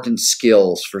important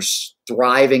skills for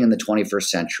thriving in the 21st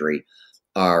century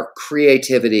are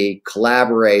creativity,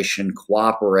 collaboration,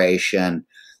 cooperation,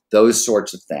 those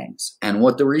sorts of things. And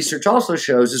what the research also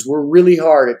shows is we're really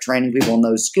hard at training people in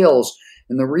those skills.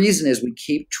 And the reason is we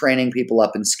keep training people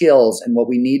up in skills, and what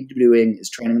we need to be doing is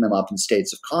training them up in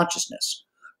states of consciousness.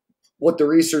 What the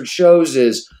research shows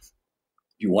is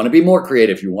you want to be more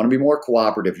creative, you want to be more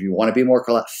cooperative, you want to be more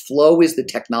flow is the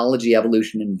technology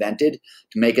evolution invented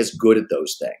to make us good at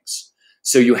those things.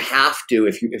 So you have to,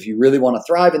 if you really want to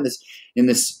thrive in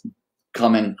this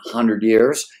coming 100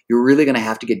 years, you're really going to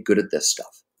have to get good at this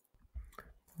stuff.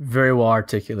 Very well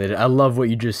articulated. I love what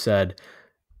you just said.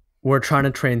 We're trying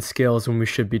to train skills when we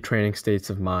should be training states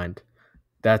of mind.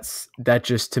 That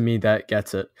just, to me, that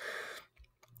gets it.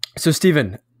 So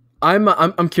Stephen,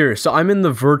 I'm curious. So I'm in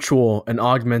the virtual and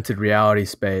augmented reality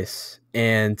space,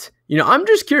 and I'm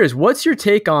just curious. What's your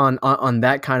take on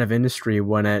that kind of industry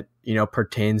when it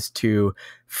pertains to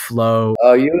flow?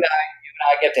 Oh, you and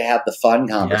I get to have the fun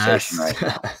conversation right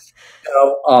now.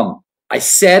 So I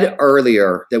said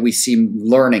earlier that we see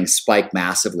learning spike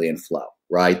massively in flow,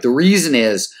 right? The reason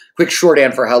is, quick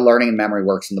shorthand for how learning and memory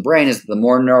works in the brain is that the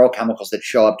more neurochemicals that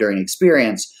show up during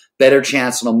experience, better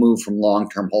chance it'll move from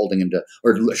long-term holding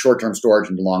or short-term storage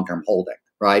into long-term holding,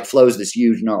 right? Flow is this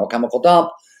huge neurochemical dump.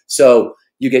 So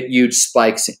you get huge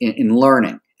spikes in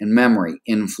learning, in memory,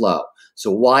 in flow. So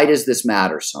why does this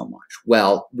matter so much?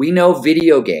 Well, we know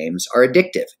video games are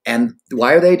addictive. And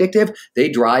why are they addictive? They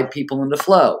drive people into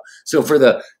flow. So for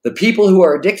the people who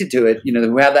are addicted to it,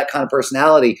 who have that kind of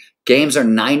personality, games are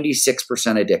 96%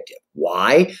 addictive.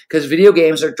 Why? Because video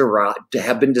games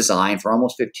have been designed for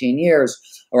almost 15 years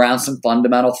around some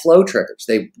fundamental flow triggers.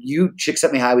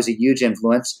 Csikszentmihalyi was a huge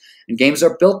influence, and games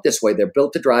are built this way. They're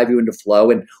built to drive you into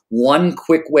flow, and one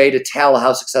quick way to tell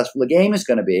how successful a game is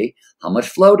going to be, how much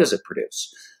flow does it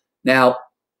produce? Now,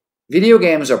 video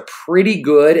games are pretty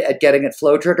good at getting at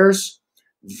flow triggers.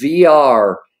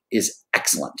 VR is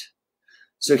excellent.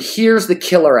 So here's the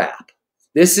killer app.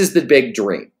 This is the big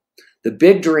dream. The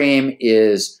big dream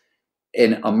is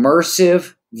an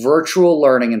immersive virtual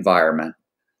learning environment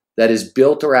that is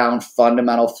built around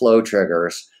fundamental flow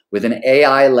triggers with an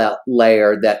AI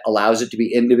layer that allows it to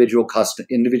be individually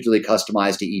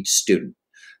customized to each student.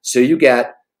 So you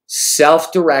get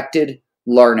self-directed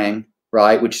learning,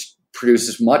 right, which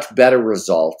produces much better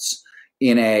results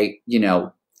in a,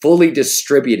 fully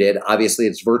distributed. Obviously,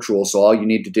 it's virtual, so all you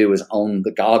need to do is own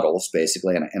the goggles,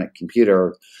 basically, in a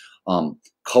computer.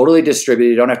 Totally distributed.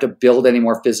 You don't have to build any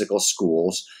more physical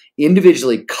schools.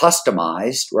 Individually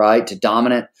customized, right, to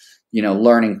dominant,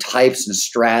 learning types and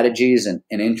strategies and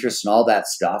interests and all that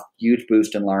stuff. Huge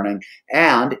boost in learning.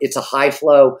 And it's a high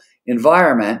flow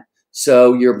environment,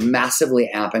 so you're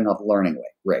massively amping up learning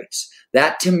rates.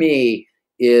 That, to me,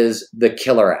 is the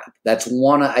killer app. That's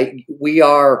one. We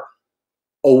are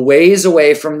a ways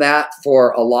away from that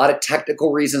for a lot of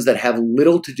technical reasons that have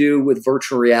little to do with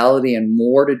virtual reality and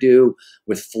more to do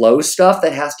with flow stuff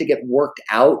that has to get worked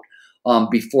out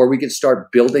before we can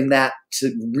start building that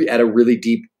at a really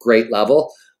deep, great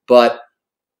level. But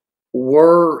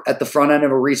we're at the front end of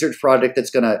a research project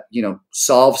that's going to,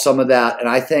 solve some of that. And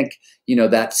I think,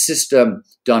 that system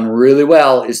done really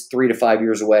well is 3 to 5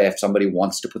 years away if somebody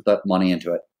wants to put that money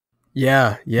into it.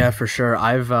 Yeah, for sure.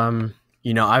 I've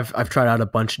tried out a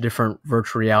bunch of different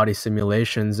virtual reality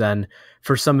simulations, and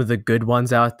for some of the good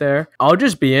ones out there, I'll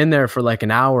just be in there for like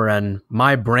an hour and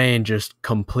my brain just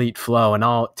complete flow, and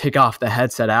I'll take off the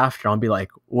headset after. I'll be like,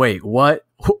 wait, what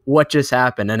just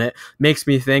happened? And it makes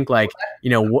me think like,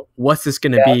 what's this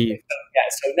going to be?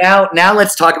 Yeah. So now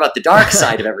let's talk about the dark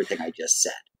side of everything I just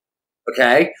said.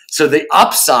 Okay. So the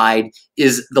upside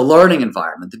is the learning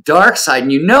environment. The dark side,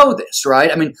 and you know this,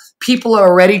 right? I mean, people are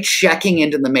already checking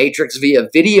into the matrix via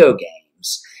video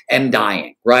games and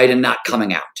dying, right? And not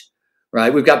coming out,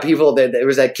 right? We've got people there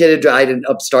was that kid who died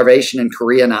of starvation in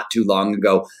Korea not too long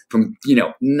ago from,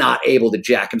 not able to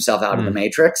jack himself out of the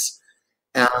matrix.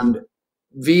 And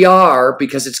VR,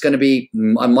 because it's going to be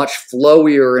a much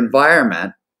flowier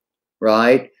environment,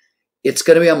 right? It's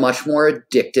going to be a much more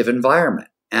addictive environment.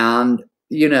 And,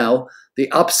 the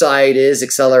upside is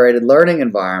accelerated learning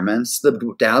environments.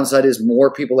 The downside is more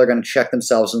people are going to check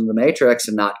themselves into the matrix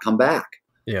and not come back.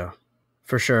 Yeah,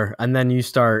 for sure. And then you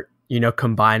start,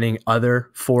 combining other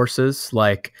forces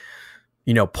like,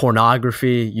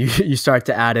 pornography. You start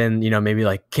to add in, maybe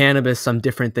like cannabis, some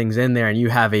different things in there, and you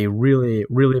have a really,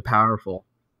 really powerful.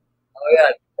 Oh, yeah.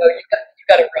 No, you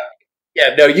got it right.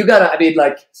 Yeah, no, you got to, I mean,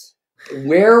 like,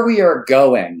 where we are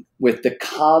going with the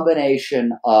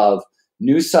combination of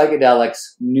new psychedelics,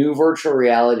 new virtual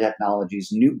reality technologies,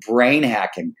 new brain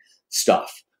hacking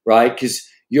stuff, right? Because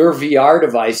your VR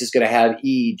device is going to have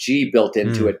EEG built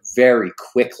into it very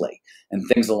quickly and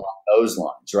things along those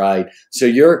lines, right? So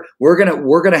we're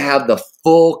gonna have the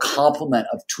full complement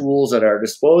of tools at our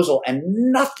disposal, and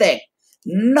nothing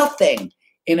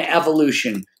in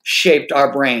evolution shaped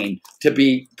our brain to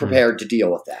be prepared to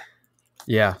deal with that.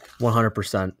 Yeah,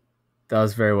 100%. That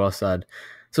was very well said.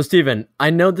 So, Stephen, I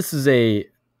know this is a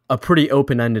pretty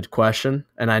open-ended question,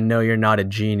 and I know you're not a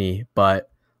genie, but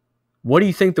what do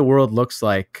you think the world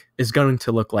is going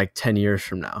to look like 10 years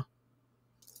from now?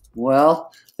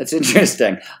 Well, that's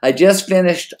interesting. I just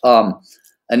finished a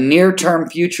near-term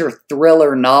future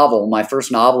thriller novel, my first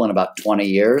novel in about 20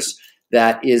 years,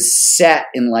 that is set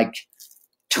in like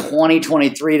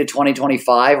 2023 to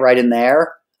 2025, right in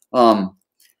there.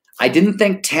 I didn't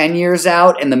think 10 years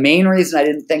out, and the main reason I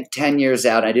didn't think 10 years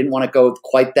out, I didn't want to go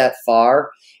quite that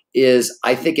far, is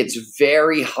I think it's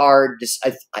very hard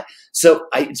to,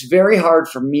 it's very hard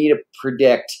for me to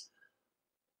predict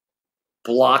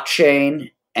blockchain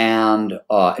and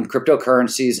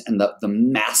cryptocurrencies and the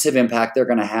massive impact they're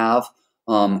going to have,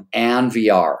 and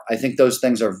VR. I think those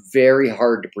things are very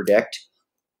hard to predict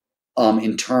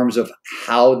in terms of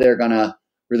how they're going to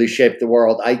really shape the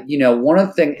world. One of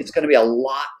the things, it's going to be a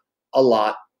lot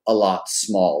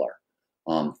smaller.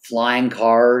 Flying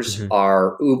cars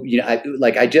are,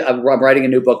 I'm writing a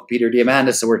new book with Peter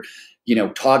Diamandis, so we're,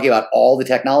 talking about all the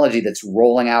technology that's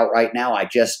rolling out right now. I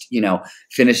just,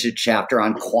 finished a chapter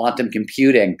on quantum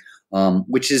computing,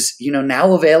 which is,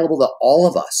 now available to all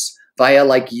of us via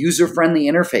like user-friendly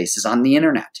interfaces on the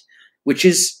internet, which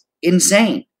is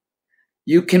insane.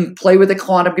 You can play with a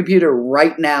quantum computer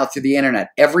right now through the internet.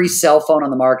 Every cell phone on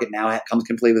the market now comes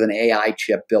complete with an AI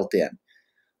chip built in.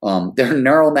 They're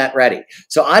neural net ready.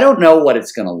 So I don't know what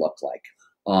it's going to look like.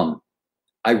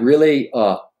 I really,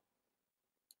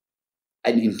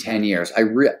 in 10 years, I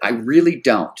really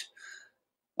don't.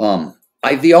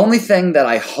 The only thing that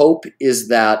I hope is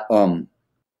that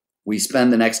we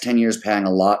spend the next 10 years paying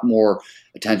a lot more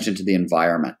attention to the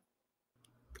environment.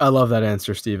 I love that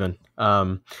answer, Stephen.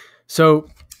 So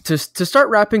to start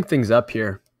wrapping things up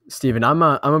here, Stephen, I'm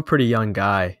a pretty young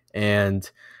guy, and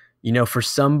for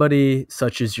somebody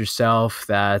such as yourself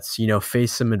that's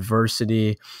faced some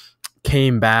adversity,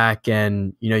 came back,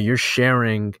 and you're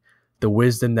sharing the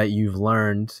wisdom that you've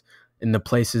learned in the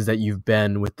places that you've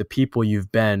been with the people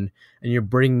you've been, and you're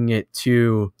bringing it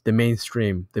to the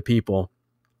mainstream, the people.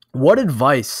 What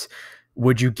advice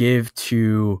would you give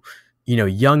to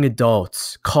young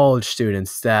adults, college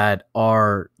students that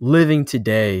are living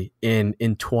today in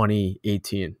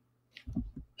 2018?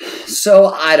 So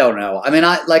I don't know. I mean,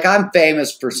 I'm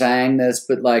famous for saying this,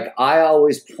 but I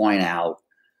always point out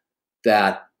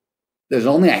that there's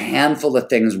only a handful of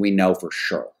things we know for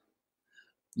sure.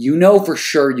 You know for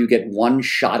sure you get one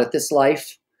shot at this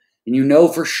life, and you know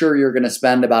for sure you're going to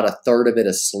spend about a third of it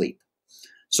asleep.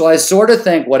 So I sort of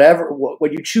think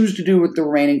what you choose to do with the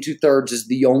remaining 2/3 is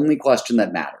the only question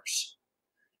that matters.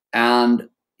 And,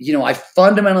 I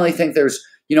fundamentally think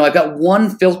I've got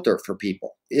one filter for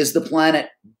people. Is the planet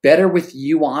better with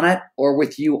you on it or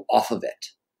with you off of it?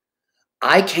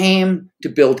 I came to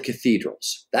build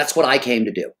cathedrals. That's what I came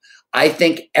to do. I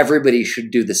think everybody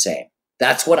should do the same.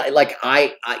 That's what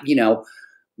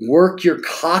work your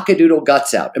cockadoodle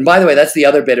guts out. And by the way, that's the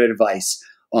other bit of advice.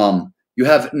 You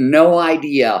have no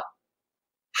idea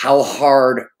how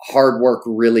hard work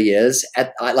really is.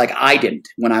 I didn't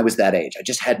when I was that age. I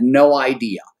just had no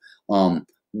idea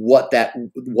what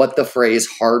the phrase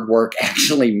hard work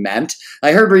actually meant.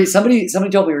 I heard somebody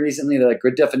told me recently that a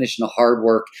good definition of hard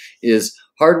work is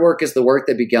the work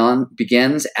that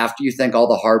begins after you think all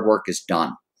the hard work is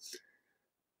done.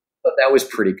 But that was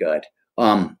pretty good.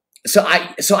 I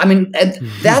mean, and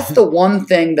that's the one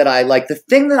thing that I like. The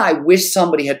thing that I wish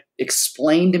somebody had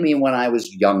explained to me when I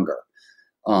was younger.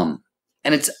 And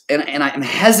I'm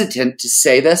hesitant to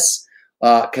say this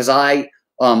because I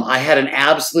had an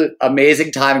absolute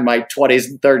amazing time in my 20s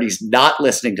and 30s not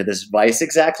listening to this advice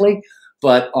exactly,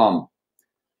 but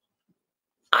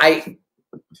I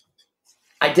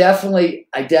definitely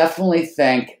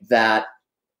think that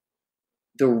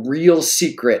the real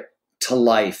secret to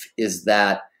life is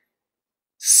that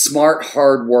smart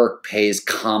hard work pays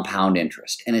compound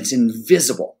interest, and it's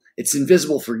invisible. It's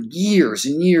invisible for years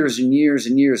and years and years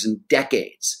and years and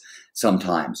decades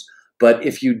sometimes. But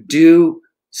if you do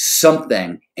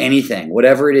something, anything,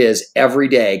 whatever it is, every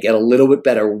day, get a little bit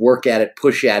better, work at it,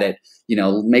 push at it,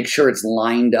 make sure it's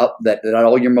lined up, that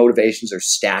all your motivations are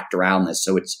stacked around this.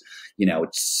 So it's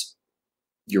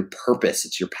your purpose,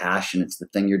 it's your passion, it's the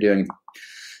thing you're doing.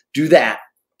 Do that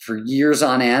for years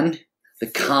on end. The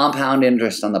compound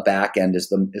interest on the back end is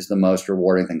the most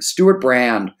rewarding thing. Stuart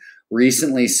Brand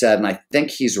recently said, and I think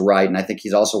he's right, and I think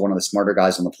he's also one of the smarter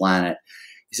guys on the planet.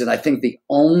 He said, I think the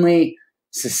only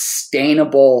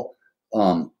sustainable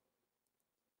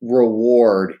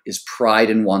reward is pride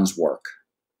in one's work,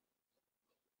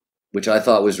 which I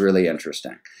thought was really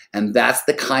interesting. And that's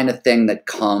the kind of thing that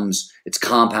comes, it's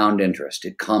compound interest.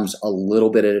 It comes a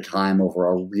little bit at a time over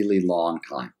a really long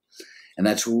time. And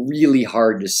that's really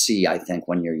hard to see, I think,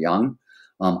 when you're young.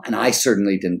 And I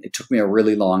certainly didn't. It took me a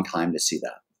really long time to see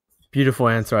that. Beautiful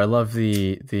answer. I love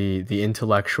the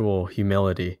intellectual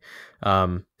humility.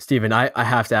 Stephen, I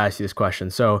have to ask you this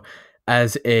question. So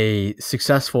as a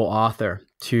successful author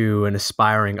to an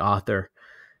aspiring author,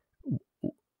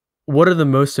 what are the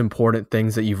most important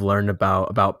things that you've learned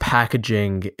about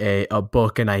packaging a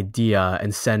book, an idea,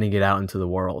 and sending it out into the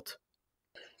world?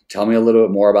 Tell me a little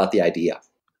bit more about the idea.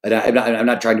 I'm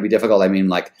not trying to be difficult. I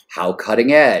mean, how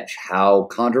cutting edge, how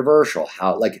controversial,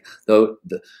 how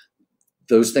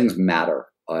those things matter,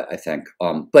 I think.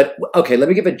 But okay, let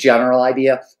me give a general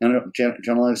idea,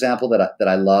 general example that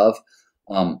I love.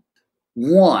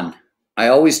 One, I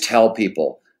always tell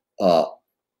people,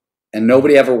 and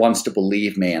nobody ever wants to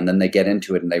believe me, and then they get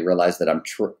into it and they realize that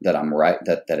I'm right,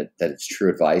 that it's true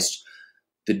advice.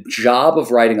 The job of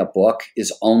writing a book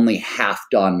is only half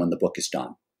done when the book is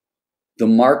done. The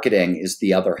marketing is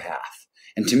the other half.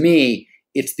 And to me,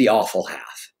 it's the awful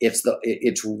half. It's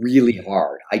really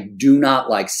hard. I do not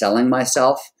like selling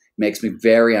myself. It makes me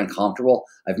very uncomfortable.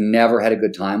 I've never had a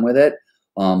good time with it.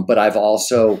 But I've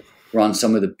also run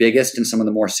some of the biggest and some of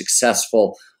the more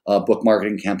successful book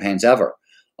marketing campaigns ever.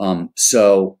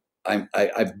 So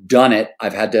I've done it.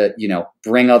 I've had to,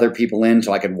 bring other people in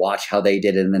so I could watch how they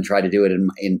did it and then try to do it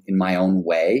in my own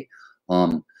way.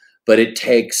 But it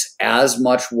takes as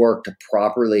much work to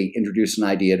properly introduce an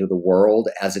idea to the world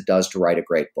as it does to write a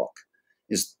great book,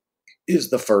 is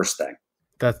the first thing.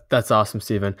 That's awesome,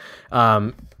 Stephen.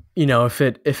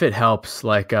 If it helps,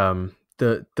 like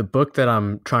the book that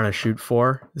I'm trying to shoot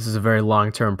for, this is a very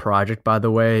long-term project, by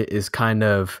the way, is kind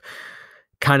of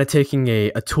taking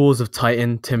a Tools of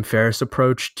Titan, Tim Ferriss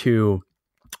approach to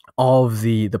all of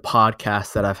the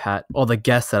podcasts that I've had, all the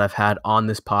guests that I've had on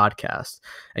this podcast,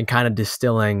 and kind of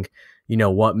distilling,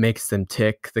 what makes them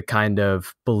tick, the kind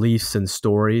of beliefs and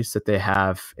stories that they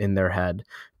have in their head.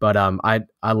 But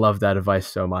I love that advice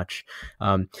so much.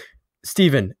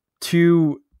 Stephen,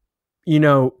 to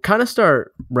kind of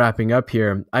start wrapping up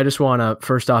here, I just want to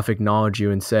first off acknowledge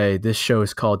you and say this show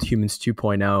is called Humans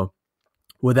 2.0.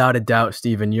 Without a doubt,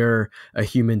 Stephen, you're a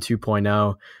human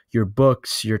 2.0. Your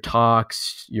books, your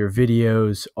talks, your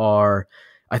videos are,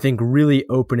 I think, really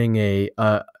opening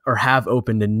or have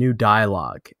opened a new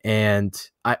dialogue. And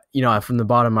from the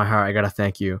bottom of my heart, I got to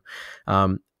thank you.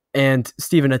 And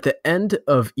Stephen, at the end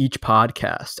of each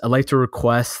podcast, I'd like to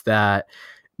request that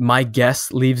my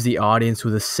guest leaves the audience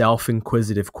with a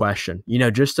self-inquisitive question,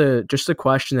 just a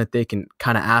question that they can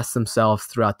kind of ask themselves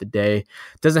throughout the day.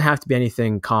 It doesn't have to be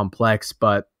anything complex,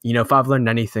 but if I've learned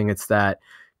anything, it's that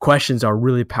questions are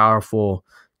really powerful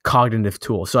cognitive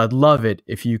tools. So I'd love it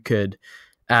if you could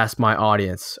ask my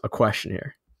audience a question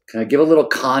here. Can I give a little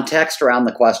context around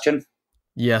the question?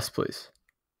 Yes, please.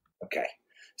 Okay.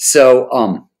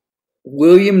 So,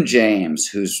 William James,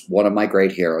 who's one of my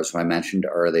great heroes, who I mentioned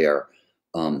earlier,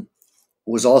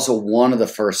 was also one of the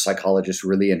first psychologists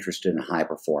really interested in high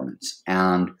performance.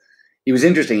 And it was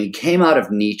interesting. He came out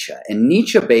of Nietzsche, and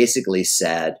Nietzsche basically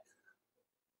said,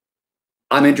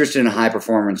 I'm interested in high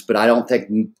performance, but I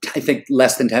think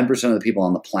less than 10% of the people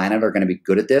on the planet are going to be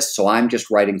good at this. So I'm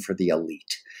just writing for the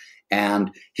elite.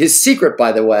 And his secret,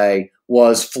 by the way,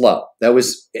 was flow.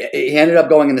 He ended up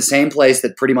going in the same place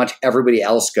that pretty much everybody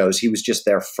else goes. He was just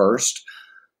there first.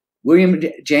 William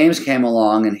James came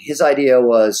along, and his idea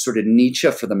was sort of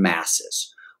Nietzsche for the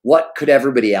masses. What could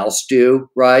everybody else do,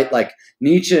 right? Like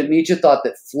Nietzsche thought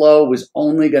that flow was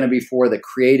only going to be for the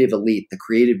creative elite, the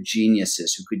creative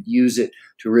geniuses who could use it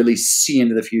to really see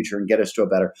into the future and get us to a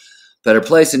better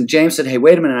place. And James said, hey,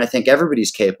 wait a minute, I think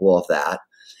everybody's capable of that.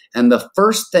 And the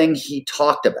first thing he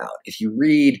talked about, if you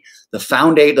read the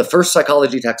first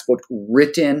psychology textbook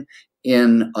written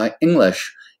in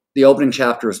English, the opening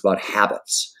chapter is about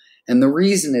habits. And the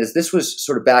reason is this was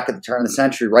sort of back at the turn of the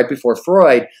century, right before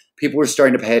Freud, people were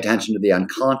starting to pay attention to the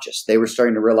unconscious. They were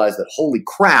starting to realize that, holy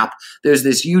crap, there's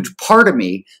this huge part of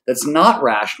me that's not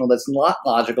rational, that's not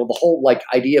logical. The whole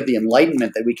idea of the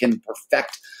Enlightenment that we can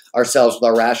perfect ourselves with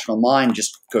our rational mind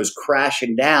just goes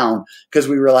crashing down because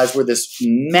we realize we're this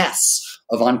mess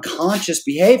of unconscious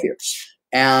behaviors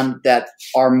and that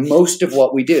are most of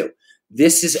what we do.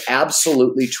 This is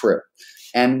absolutely true.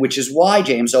 And which is why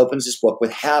James opens his book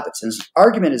with habits. And his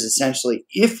argument is essentially,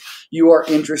 if you are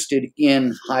interested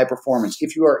in high performance,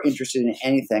 if you are interested in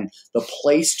anything, the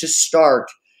place to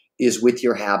start is with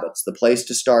your habits. The place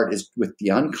to start is with the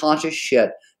unconscious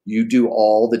shit you do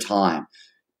all the time.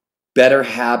 Better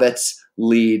habits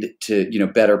lead to,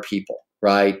 better people,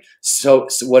 right? So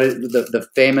what is the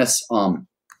famous,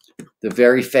 the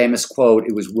very famous quote,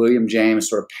 it was William James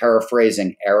sort of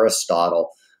paraphrasing Aristotle.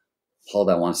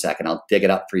 Hold on one second. I'll dig it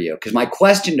up for you. Because my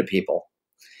question to people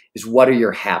is, what are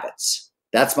your habits?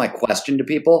 That's my question to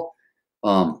people.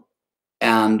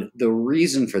 And the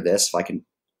reason for this, if I can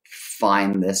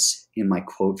find this in my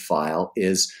quote file,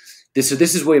 is this. So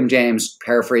this is William James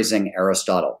paraphrasing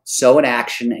Aristotle. Sow an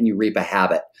action and you reap a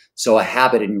habit. Sow a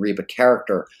habit and you reap a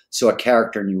character. Sow a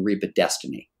character and you reap a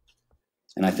destiny.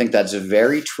 And I think that's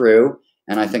very true.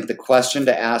 And I think the question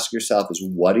to ask yourself is,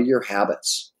 what are your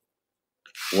habits?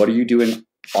 What are you doing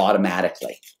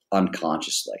automatically,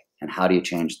 unconsciously? And how do you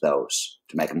change those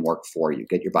to make them work for you?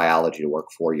 Get your biology to work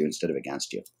for you instead of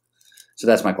against you. So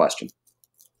that's my question.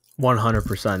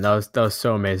 100%. That was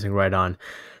so amazing. Right on.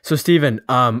 So Stephen,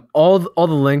 all the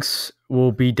links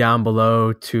will be down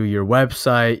below to your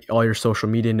website, all your social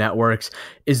media networks.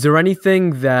 Is there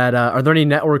anything that are there any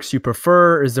networks you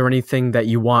prefer? Is there anything that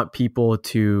you want people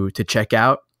to check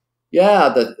out? Yeah,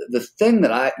 the thing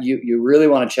that you really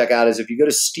want to check out is if you go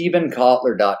to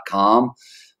stephenkotler.com,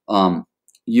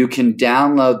 you can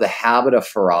download The Habit of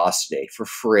Ferocity for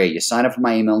free. You sign up for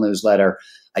my email newsletter.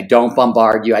 I don't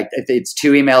bombard you. It's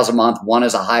 2 emails a month. One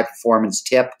is a high performance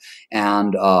tip,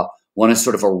 and one is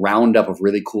sort of a roundup of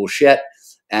really cool shit.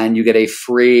 And you get a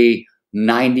free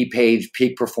 90-page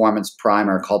peak performance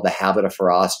primer called The Habit of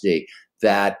Ferocity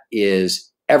that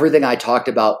is everything I talked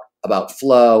about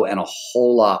flow and a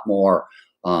whole lot more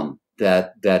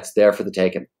that's there for the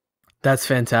taking. That's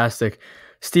fantastic.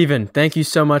 Steven, thank you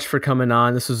so much for coming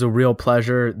on. This was a real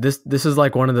pleasure. This is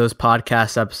like one of those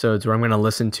podcast episodes where I'm going to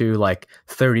listen to like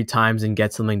 30 times and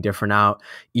get something different out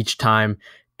each time.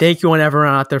 Thank you everyone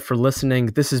out there for listening.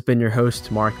 This has been your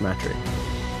host, Mark Metry.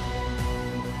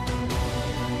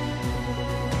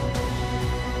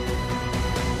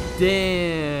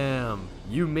 Damn,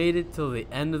 you made it till the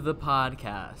end of the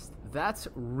podcast. That's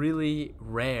really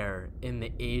rare in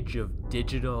the age of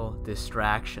digital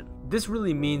distraction. This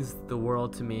really means the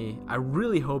world to me. I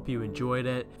really hope you enjoyed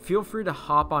it. Feel free to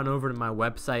hop on over to my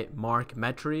website, Mark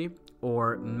Metry,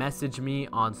 or message me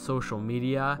on social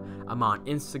media. I'm on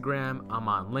Instagram, I'm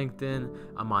on LinkedIn,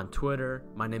 I'm on Twitter.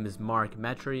 My name is Mark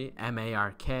Metry,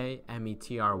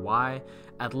 MarkMetry.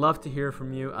 I'd love to hear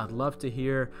from you. I'd love to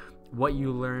hear what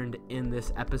you learned in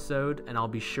this episode, and I'll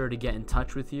be sure to get in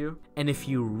touch with you. And if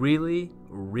you really,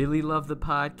 really love the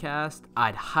podcast,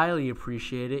 I'd highly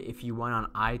appreciate it if you went on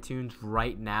iTunes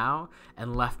right now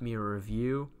and left me a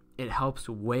review. It helps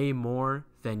way more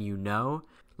than you know.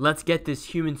 Let's get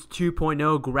this Humans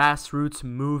 2.0 grassroots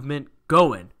movement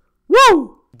going.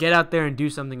 Woo! Get out there and do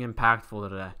something impactful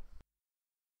today.